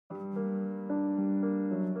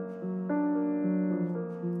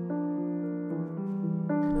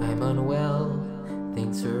I'm unwell,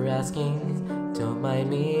 thanks for asking. Don't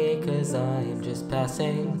mind me, cause I'm just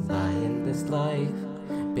passing by in this life.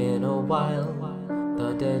 Been a while,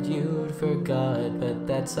 thought that you'd forgot, but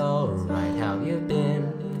that's alright. How you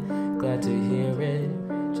been? Glad to hear it.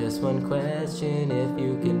 Just one question, if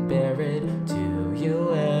you can bear it. Do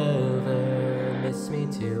you ever miss me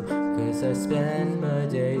too? Cause I spend my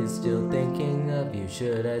days still thinking of you.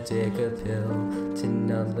 Should I take a pill to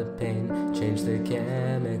numb the pain? Change the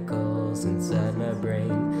chemicals inside my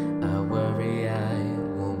brain? I worry I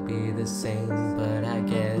won't be the same, but I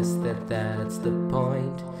guess that's the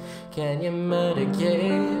point. Can you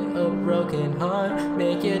medicate a broken heart?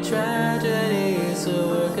 Make your tragedies a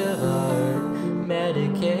work of art.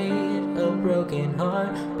 Medicate a broken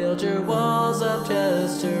heart. Build your walls up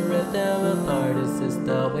just to rip them apart. Is this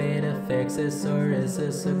the way to fix this, or is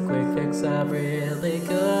this a quick fix? I really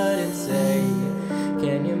couldn't say.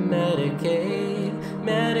 Can you medicate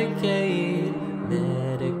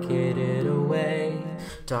it away?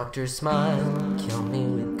 Doctor, smile, kill me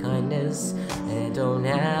with kindness, and don't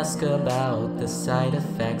ask about the side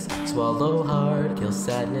effects. Swallow hard, kill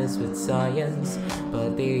sadness with science,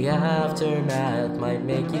 but the aftermath might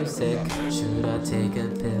make you sick. Should I take a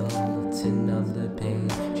pill to numb the pain?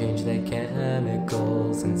 Change the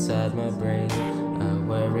chemicals inside my brain? I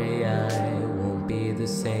worry I won't be the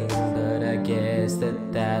same, but I guess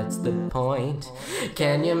that's the point.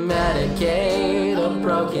 Can you medicate a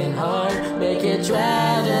broken heart? Make your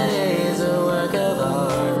tragedies a work of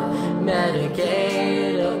art.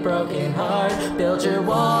 Medicate a broken heart. Build your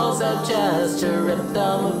walls up just to rip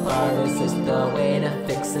them apart. Is this the way to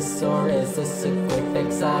fix this, or is this a quick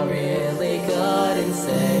fix? I really couldn't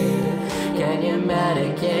say. Can you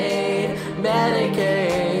medicate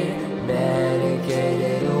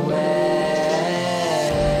it away?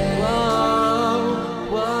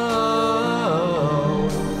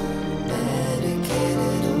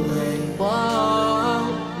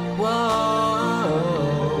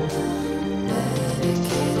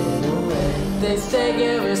 They say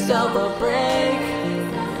give yourself a break.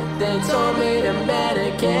 They told me to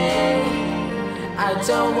medicate. I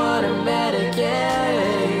don't want to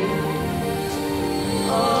medicate.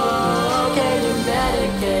 Oh, can you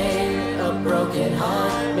medicate a broken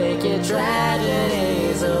heart? Make your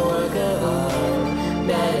tragedies a work of art.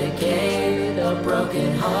 Medicate a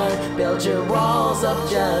broken heart. Build your walls up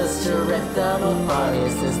just to rip them apart.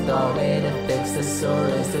 Is this the way to fix this, or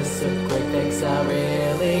is this a quick fix? I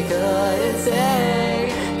really couldn't say.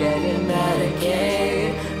 Can you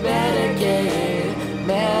medicate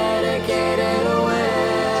it away?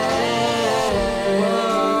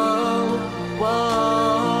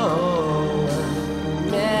 Whoa,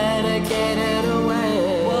 medicate it away.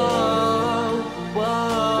 Whoa,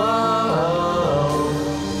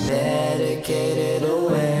 medicate it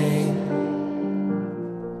away.